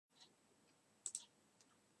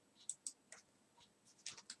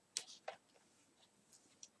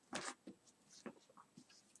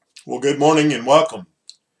Well, good morning and welcome.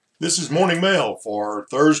 This is Morning Mail for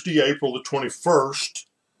Thursday, April the 21st,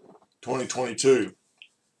 2022.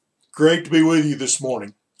 Great to be with you this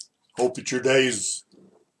morning. Hope that your day is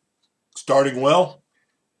starting well.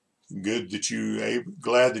 Glad that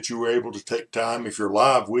you were able to take time, if you're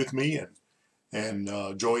live with me,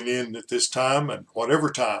 and join in at this time, and whatever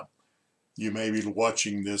time you may be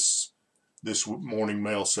watching this morning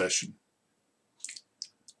mail session.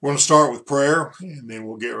 We're going to start with prayer, and then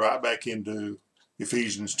we'll get right back into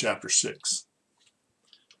Ephesians chapter 6.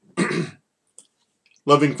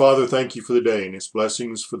 Loving Father, thank you for the day and its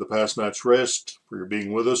blessings, for the past night's rest, for your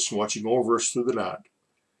being with us and watching over us through the night.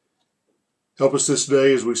 Help us this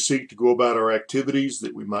day as we seek to go about our activities,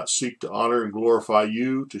 that we might seek to honor and glorify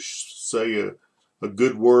you, to say a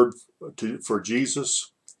good word for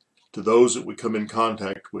Jesus to those that we come in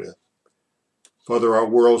contact with. Father, our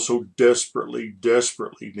world so desperately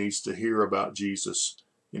needs to hear about Jesus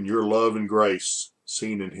and your love and grace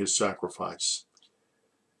seen in his sacrifice.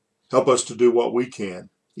 Help us to do what we can,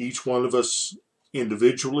 each one of us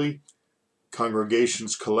individually,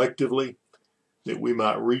 congregations collectively, that we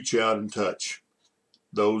might reach out and touch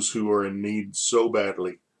those who are in need so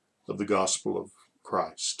badly of the gospel of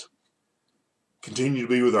Christ. Continue to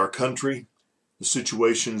be with our country, the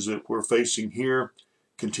situations that we're facing here.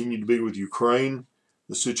 Continue to be with Ukraine,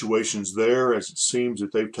 the situations there, as it seems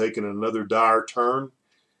that they've taken another dire turn,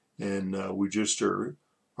 and we just are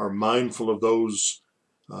mindful of those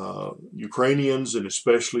Ukrainians, and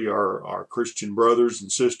especially our Christian brothers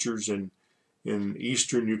and sisters in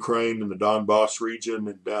eastern Ukraine, in the Donbass region,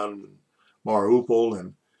 and down in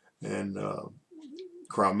Mariupol and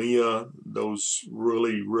Crimea, those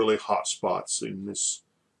really hot spots in this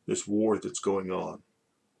war that's going on.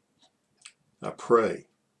 I pray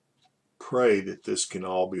that this can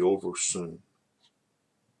all be over soon.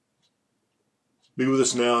 Be with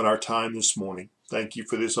us now in our time this morning. Thank you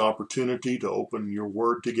for this opportunity to open your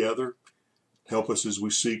word together. Help us as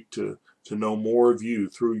we seek to know more of you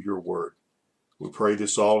through your word. We pray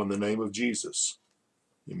this all in the name of Jesus.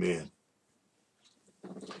 Amen.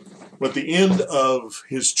 At the end of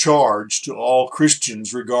his charge to all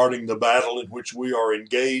Christians regarding the battle in which we are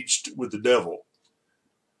engaged with the devil,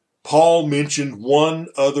 Paul mentioned one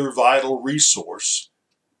other vital resource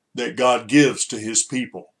that God gives to his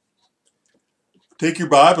people. Take your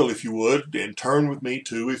Bible, if you would, and turn with me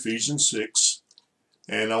to Ephesians 6,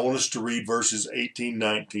 and I want us to read verses 18,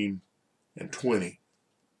 19, and 20.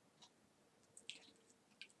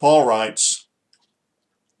 Paul writes,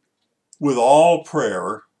 "With all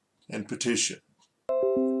prayer and petition,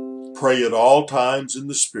 pray at all times in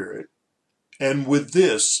the Spirit, and with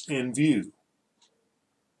this in view,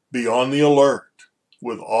 be on the alert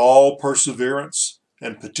with all perseverance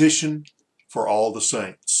and petition for all the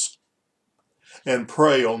saints. And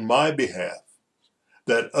pray on my behalf,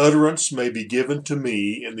 that utterance may be given to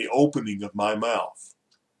me in the opening of my mouth,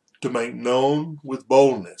 to make known with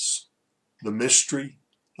boldness the mystery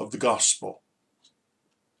of the gospel,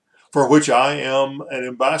 for which I am an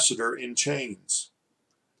ambassador in chains,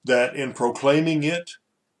 that in proclaiming it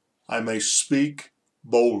I may speak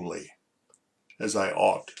boldly as I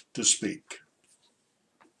ought to speak."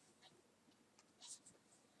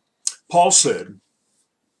 Paul said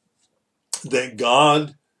that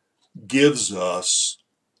God gives us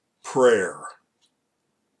prayer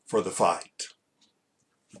for the fight.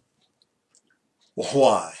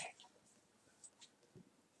 Why?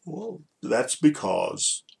 Well, that's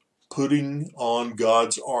because putting on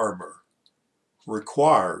God's armor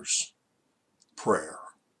requires prayer.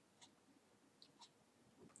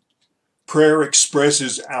 Prayer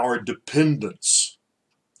expresses our dependence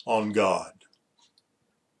on God.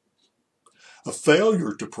 A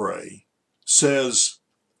failure to pray says,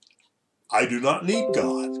 I do not need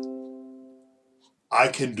God. I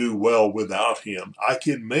can do well without him. I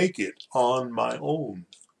can make it on my own.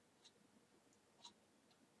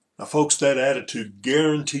 Now, folks, that attitude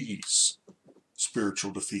guarantees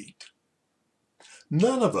spiritual defeat.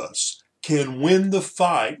 None of us can win the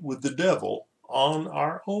fight with the devil on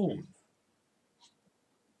our own.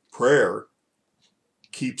 Prayer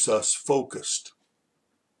keeps us focused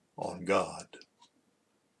on God.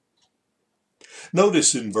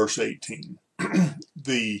 Notice in verse 18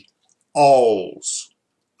 the alls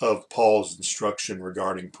of Paul's instruction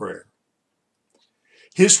regarding prayer.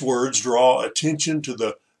 His words draw attention to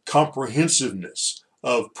the comprehensiveness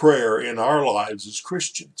of prayer in our lives as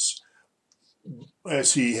Christians,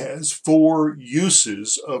 as he has four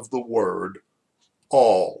uses of the word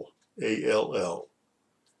all, A-L-L.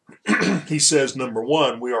 He says, number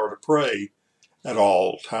one, we are to pray at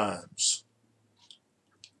all times.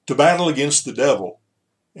 To battle against the devil,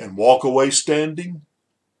 and walk away standing,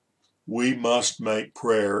 we must make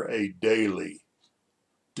prayer a daily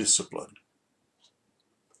discipline.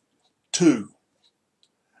 2,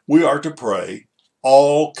 we are to pray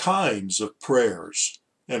all kinds of prayers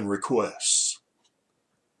and requests.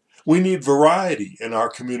 We need variety in our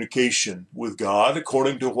communication with God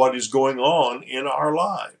according to what is going on in our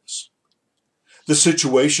lives. The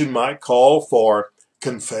situation might call for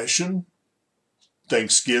confession,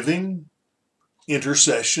 thanksgiving,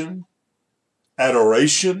 intercession,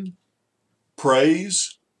 adoration,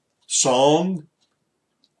 praise, song,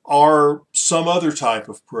 or some other type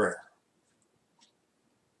of prayer.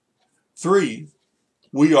 3,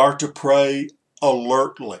 we are to pray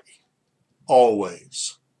alertly,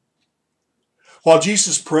 always. While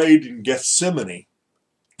Jesus prayed in Gethsemane,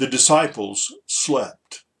 the disciples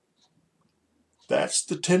slept. That's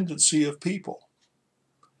the tendency of people.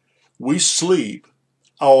 We sleep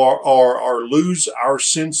or lose our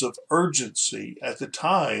sense of urgency at the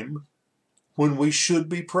time when we should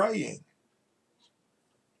be praying.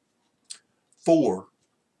 4,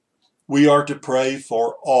 we are to pray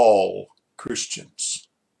for all Christians.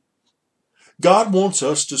 God wants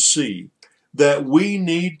us to see that we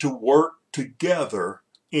need to work together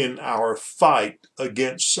in our fight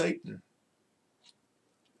against Satan.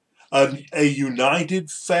 A united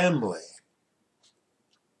family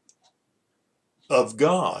of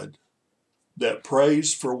God that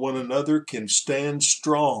prays for one another can stand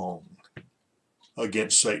strong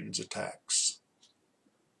against Satan's attacks.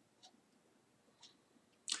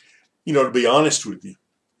 You know, to be honest with you,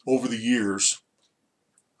 over the years,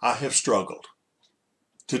 I have struggled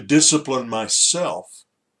to discipline myself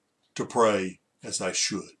to pray as I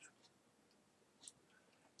should.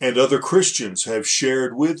 And other Christians have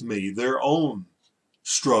shared with me their own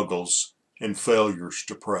struggles and failures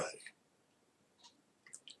to pray.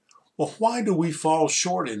 Well, why do we fall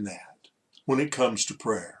short in that when it comes to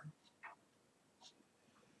prayer?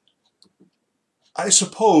 I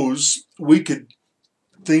suppose we could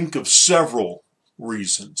think of several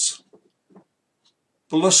reasons.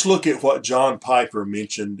 But let's look at what John Piper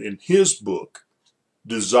mentioned in his book,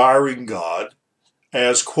 Desiring God,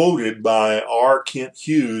 as quoted by R. Kent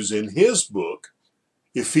Hughes in his book,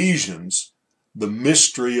 Ephesians, The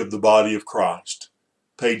Mystery of the Body of Christ,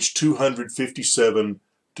 page 257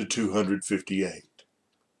 to 258.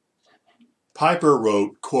 Piper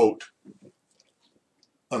wrote, quote,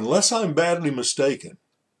 "Unless I'm badly mistaken,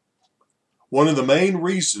 one of the main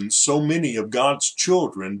reasons so many of God's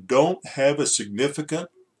children don't have a significant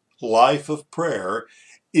life of prayer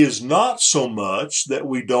is not so much that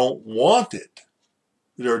we don't want it,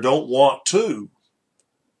 or don't want to,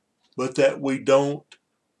 but that we don't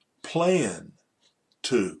plan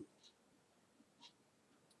to."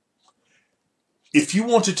 If you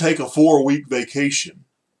want to take a 4-week vacation,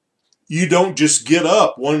 you don't just get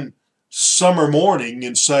up one summer morning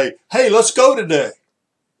and say, "Hey, let's go today."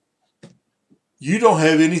 You don't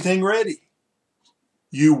have anything ready.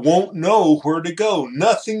 You won't know where to go.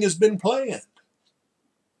 Nothing has been planned.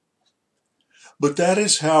 But that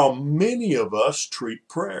is how many of us treat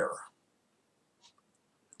prayer.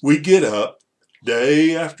 We get up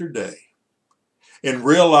day after day and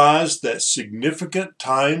realize that significant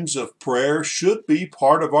times of prayer should be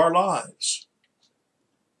part of our lives.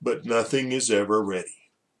 But nothing is ever ready.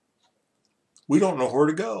 We don't know where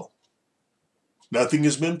to go. Nothing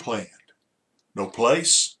has been planned. No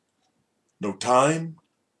place, no time,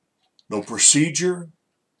 no procedure.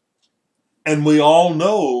 And we all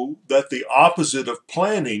know that the opposite of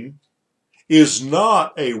planning is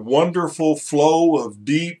not a wonderful flow of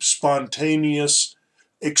deep, spontaneous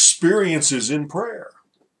experiences in prayer.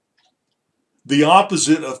 The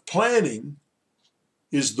opposite of planning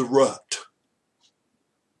is the rut.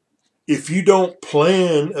 If you don't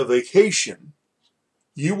plan a vacation,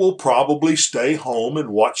 you will probably stay home and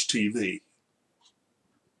watch TV.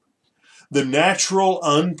 The natural,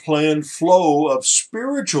 unplanned flow of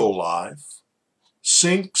spiritual life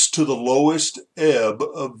sinks to the lowest ebb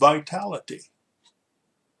of vitality.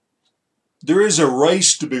 There is a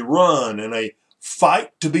race to be run and a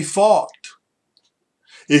fight to be fought.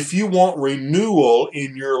 If you want renewal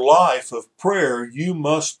in your life of prayer, you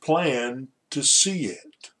must plan to see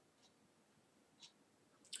it.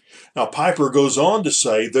 Now, Piper goes on to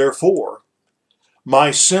say, therefore,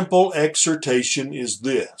 my simple exhortation is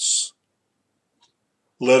this: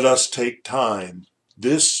 let us take time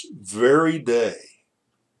this very day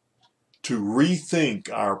to rethink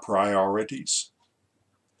our priorities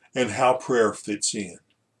and how prayer fits in.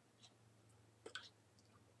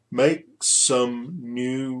 Make some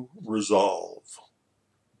new resolve.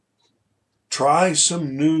 Try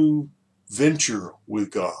some new venture with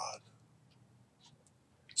God.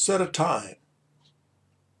 Set a time.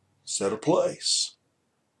 Set a place.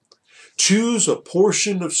 Choose a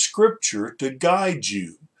portion of Scripture to guide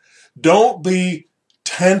you. Don't be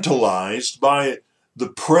tantalized by the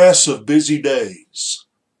press of busy days.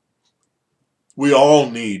 We all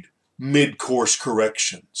need mid-course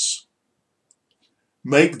corrections.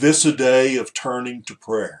 Make this a day of turning to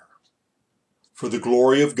prayer for the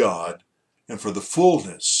glory of God and for the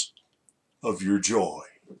fullness of your joy.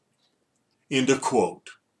 End of quote.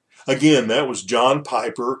 Again, that was John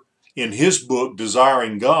Piper in his book,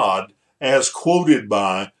 Desiring God, as quoted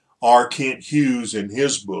by R. Kent Hughes in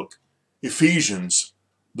his book, Ephesians,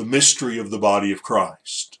 the Mystery of the Body of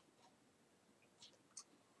Christ.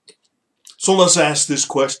 So let's ask this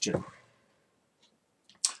question.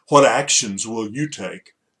 What actions will you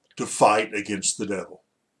take to fight against the devil?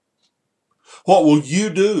 What will you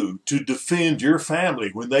do to defend your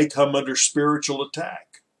family when they come under spiritual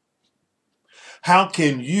attack? How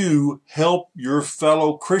can you help your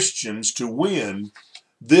fellow Christians to win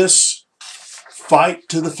this fight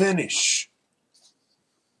to the finish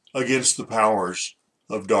against the powers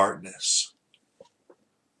of darkness?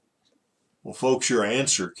 Well, folks, your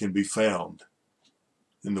answer can be found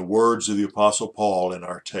in the words of the Apostle Paul in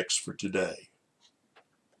our text for today.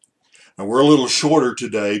 Now, we're a little shorter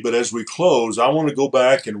today, but as we close, I want to go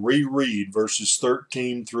back and reread verses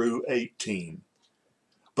 13 through 18.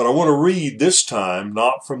 But I want to read this time,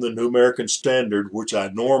 not from the New American Standard, which I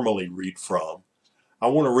normally read from. I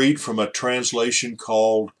want to read from a translation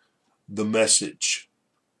called The Message.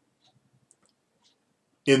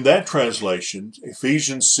 In that translation,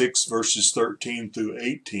 Ephesians 6 verses 13 through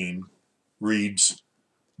 18 reads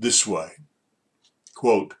this way,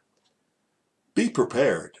 quote, "Be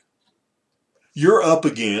prepared. You're up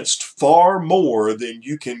against far more than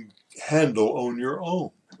you can handle on your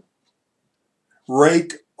own.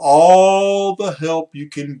 Rake all the help you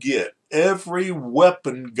can get, every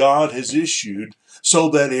weapon God has issued, so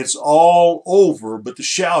that it's all over but the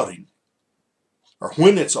shouting. Or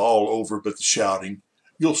when it's all over but the shouting,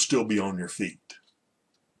 you'll still be on your feet.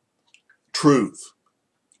 Truth,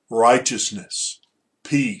 righteousness,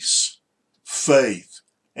 peace, faith,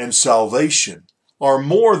 and salvation are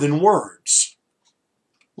more than words.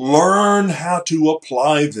 Learn how to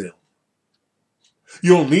apply them.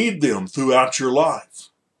 You'll need them throughout your life.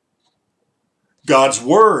 God's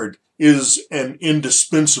Word is an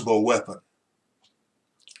indispensable weapon.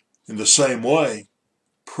 In the same way,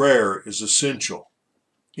 prayer is essential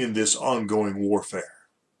in this ongoing warfare.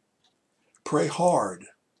 Pray hard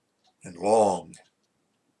and long.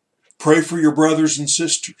 Pray for your brothers and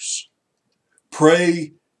sisters.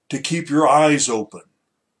 Pray to keep your eyes open.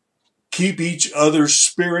 Keep each other's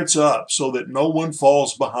spirits up so that no one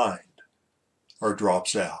falls behind or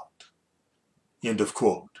drops out." End of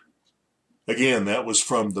quote. Again, that was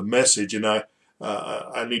from The Message, and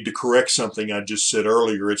I need to correct something I just said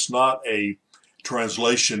earlier. It's not a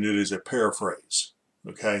translation, it is a paraphrase.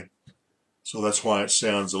 Okay? So that's why it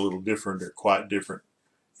sounds a little different, or quite different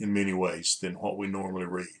in many ways than what we normally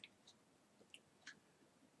read.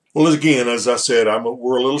 Well, again, as I said,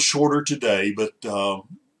 we're a little shorter today, but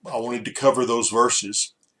I wanted to cover those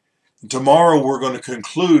verses. And tomorrow we're going to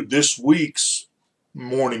conclude this week's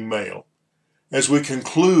morning mail as we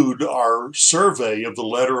conclude our survey of the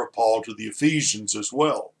letter of Paul to the Ephesians as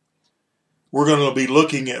well. We're going to be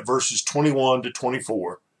looking at verses 21 to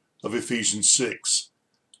 24 of Ephesians 6,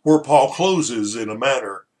 where Paul closes in a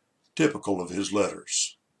manner typical of his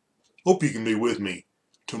letters. Hope you can be with me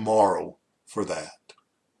tomorrow for that.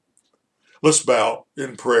 Let's bow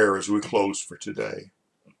in prayer as we close for today.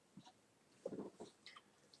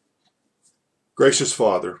 Gracious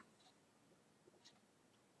Father,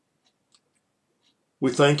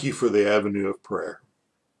 we thank you for the avenue of prayer.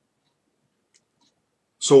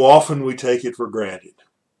 So often we take it for granted.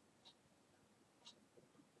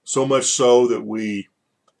 So much so that we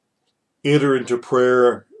enter into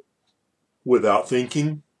prayer without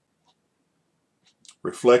thinking,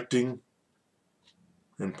 reflecting,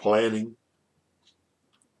 and planning.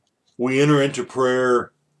 We enter into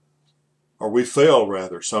prayer, or we fail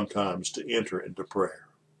rather sometimes to enter into prayer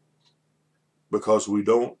because we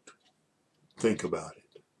don't think about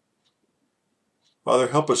it. Father,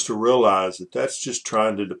 help us to realize that that's just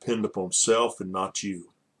trying to depend upon self and not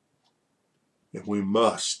you. And we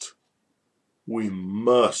must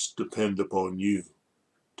depend upon you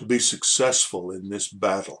to be successful in this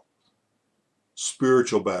battle,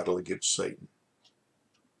 spiritual battle against Satan.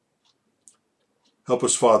 Help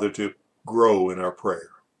us, Father, to grow in our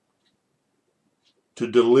prayer, to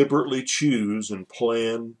deliberately choose and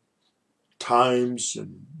plan times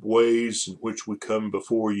and ways in which we come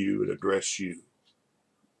before you and address you.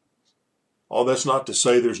 All that's not to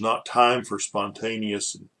say there's not time for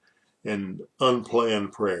spontaneous and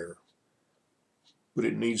unplanned prayer, but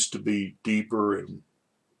it needs to be deeper and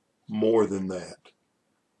more than that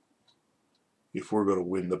if we're going to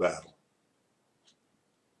win the battle.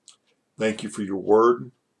 Thank you for your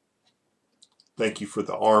word. Thank you for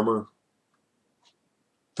the armor.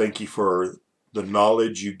 Thank you for the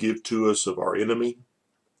knowledge you give to us of our enemy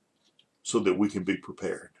so that we can be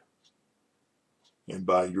prepared. And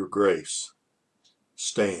by your grace,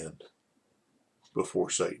 stand before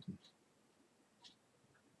Satan.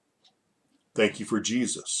 Thank you for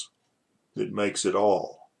Jesus that makes it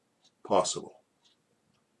all possible.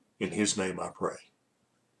 In his name I pray.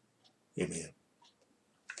 Amen.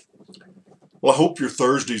 Well, I hope your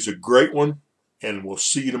Thursday's a great one, and we'll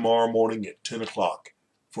see you tomorrow morning at 10 o'clock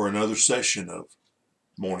for another session of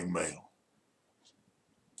Morning Mail.